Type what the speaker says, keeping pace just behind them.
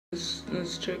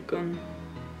Let's check on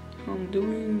how I'm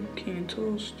doing. King and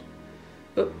toast.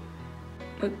 Up,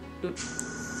 up, up.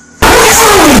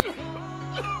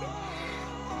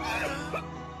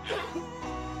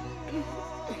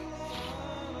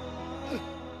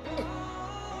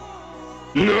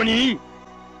 NANI?!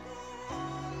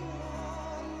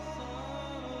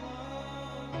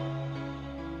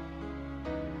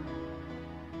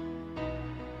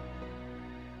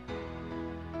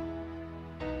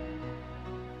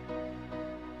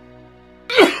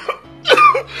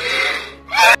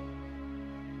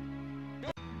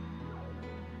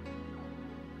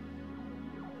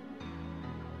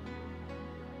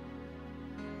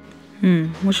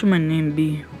 What should my name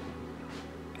be?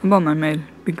 How about Manuel?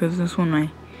 Because that's what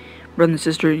my brother and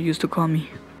sister used to call me.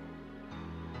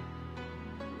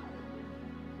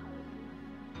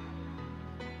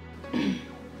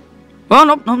 Oh,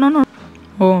 no.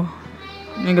 Oh,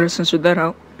 I gotta censor that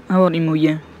out. How about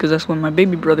Imuye? Because that's what my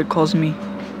baby brother calls me.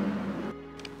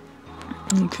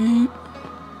 Okay.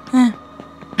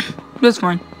 That's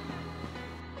fine.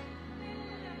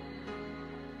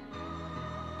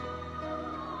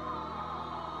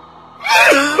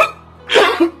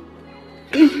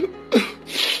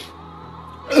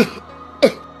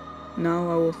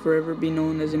 Now I will forever be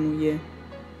known as Imuye.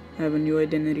 I have a new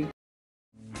identity.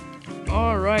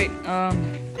 Alright,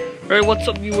 what's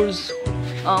up, viewers?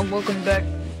 Welcome back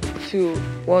to,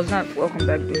 well, it's not welcome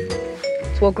back, dude.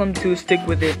 It's welcome to Stick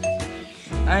With It.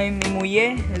 I'm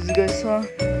Imuye, as you guys saw.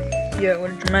 Yeah, what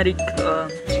a dramatic,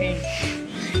 change.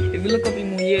 If you look up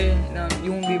Imuye,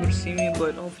 you won't be able to see me,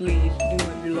 but hopefully you do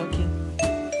if you're lucky.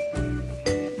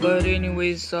 But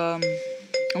anyways, I'm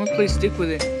gonna play Stick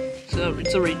With It.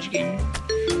 It's a rage game.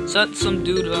 So some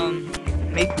dude,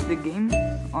 make the game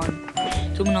on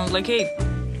YouTube, and I was like, hey,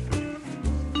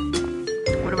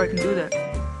 what if I can do that?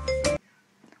 I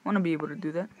want to be able to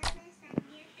do that.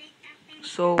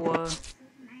 So,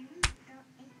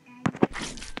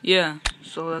 yeah,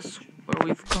 so that's where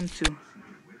we've come to.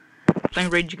 Playing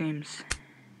rage games.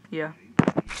 Yeah.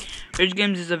 Rage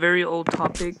games is a very old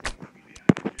topic.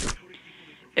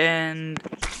 And,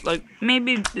 like,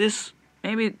 maybe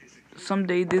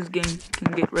someday this game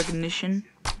can get recognition.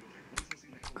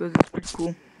 Because it's pretty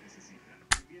cool.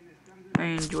 I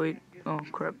enjoy it. Oh,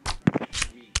 crap.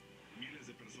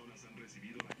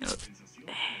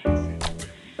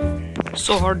 It's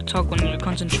so hard to talk when you're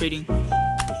concentrating.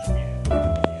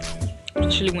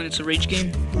 Especially when it's a rage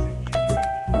game.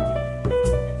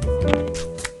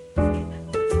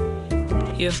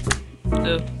 Yeah.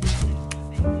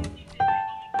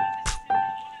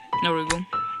 There we go.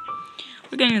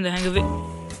 We're getting in the hang of it.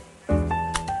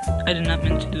 I did not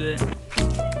mean to do that.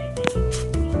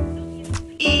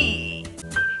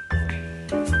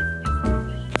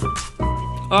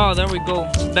 Oh, there we go.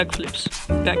 Backflips.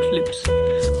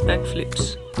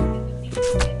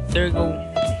 There we go.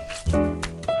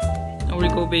 There we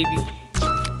go, baby.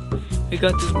 We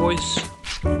got this, boys.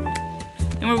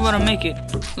 And we're about to make it.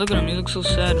 Look at him. He looks so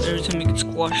sad every time he gets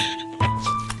squashed.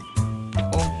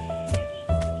 Oh.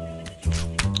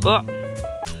 Ah.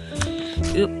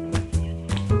 Yep.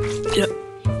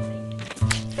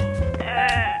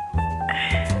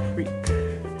 Freak.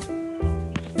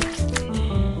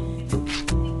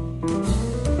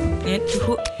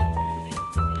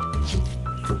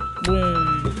 Boom.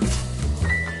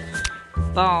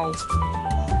 Bow.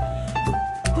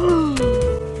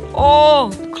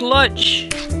 Oh, clutch.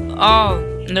 Oh,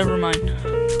 never mind.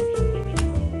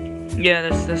 Yeah,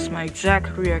 that's my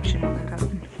exact reaction when that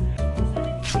happened.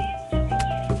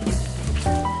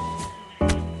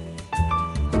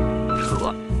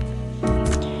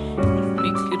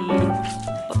 Make it a little.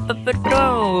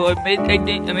 I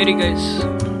made it, guys.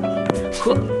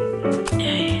 I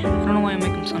don't know why I'm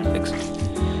making sound effects.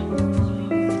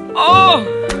 Oh!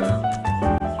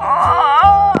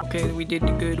 Okay, we did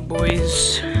good,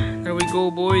 boys. There we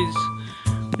go, boys.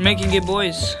 We're making it,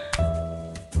 boys.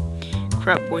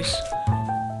 Crap, boys.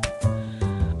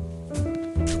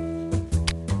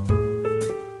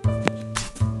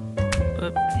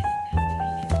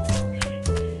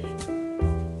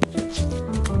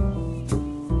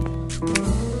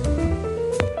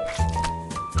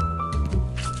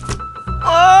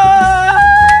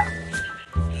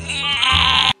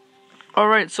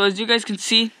 Alright, so as you guys can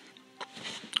see,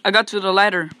 I got to the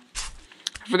ladder.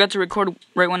 I forgot to record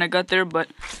right when I got there, but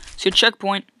see a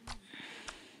checkpoint.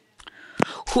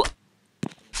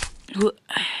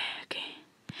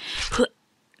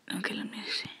 Okay, let me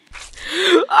see.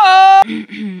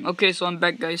 Okay, so I'm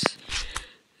back, guys.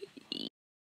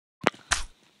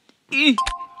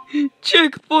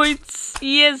 Checkpoints,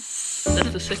 yes.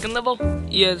 That's the second level?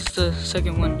 Yeah, it's the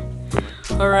second one.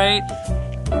 Alright.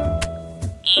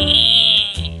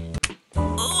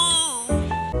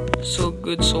 So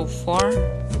good so far.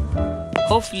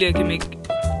 Hopefully I can make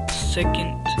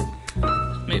second.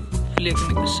 Hopefully I can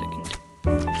make the second.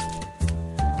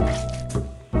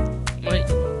 Wait,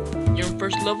 you're in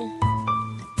first level?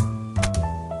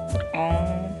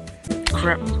 Oh,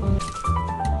 crap.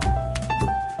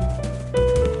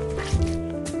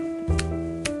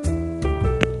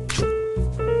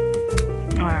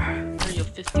 Mario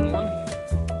 51?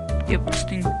 Yep, this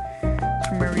thing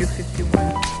from Mario 51.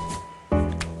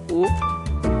 Oh.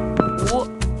 What?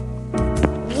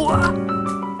 What?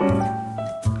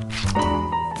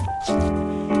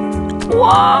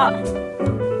 What?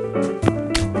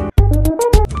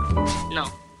 No.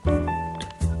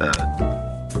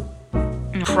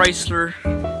 Chrysler.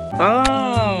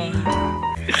 Oh.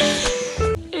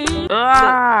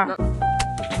 Ah.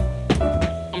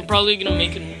 I'm probably gonna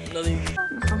make another.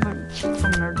 Sounds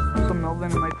like some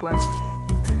Melvin in my class.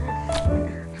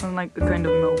 Sounds like the kind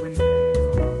of Melvin.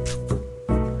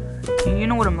 You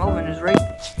know what a Melvin is, right?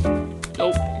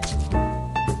 Nope.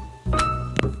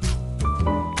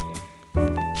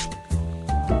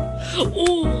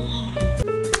 Oh!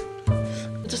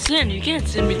 It's a sin. You can't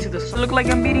send me to the sun. Look like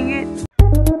I'm beating it.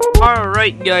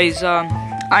 Alright, guys.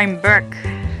 I'm back.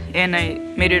 And I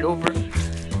made it over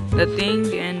the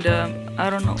thing. And, I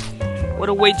don't know what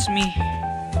awaits me.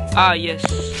 Ah, yes.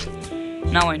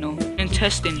 Now I know.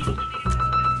 Intestine.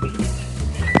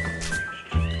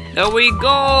 There we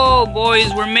go,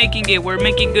 boys. We're making it. We're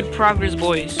making good progress,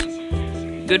 boys.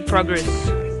 Good progress.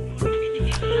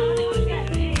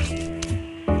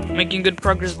 Making good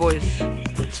progress, boys.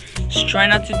 Just try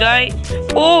not to die.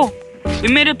 Oh! We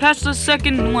made it past the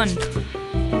second one.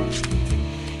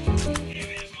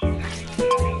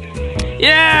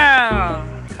 Yeah!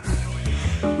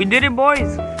 We did it,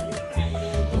 boys.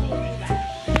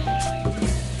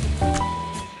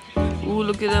 Ooh,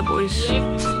 look at that, boys.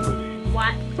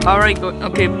 What? Alright, go.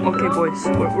 Okay, boys.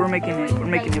 We're making it. We're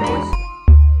making it, boys.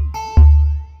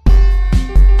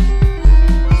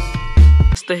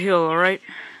 It's the hill, alright?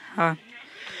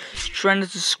 Trying to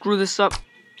screw this up.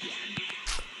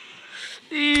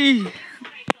 Eee.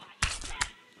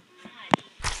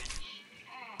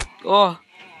 Oh.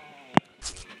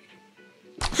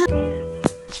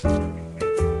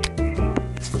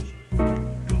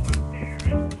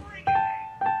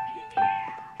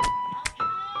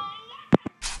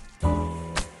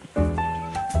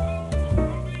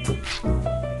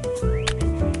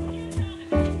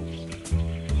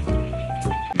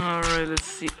 Alright, let's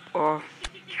see. Oh.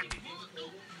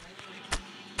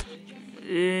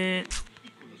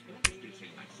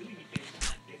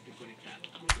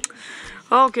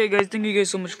 Okay, guys, thank you guys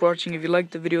so much for watching. If you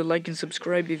liked the video, like and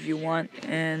subscribe if you want.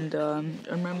 And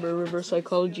remember, reverse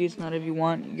psychology, it's not if you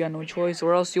want, you got no choice,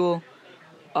 or else you'll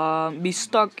be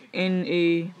stuck in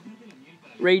a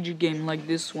rage game like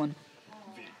this one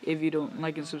if you don't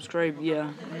like and subscribe.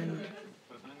 Yeah, and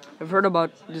I've heard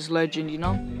about this legend, you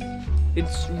know,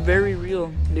 it's very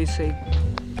real, they say.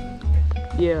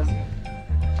 Yeah,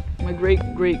 my great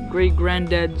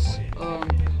granddad's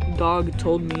dog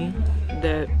told me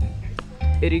that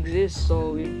it exists.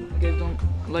 So if you guys don't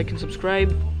like and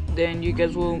subscribe, then you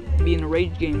guys will be in a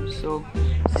rage game. So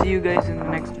see you guys in the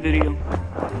next video.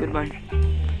 Goodbye.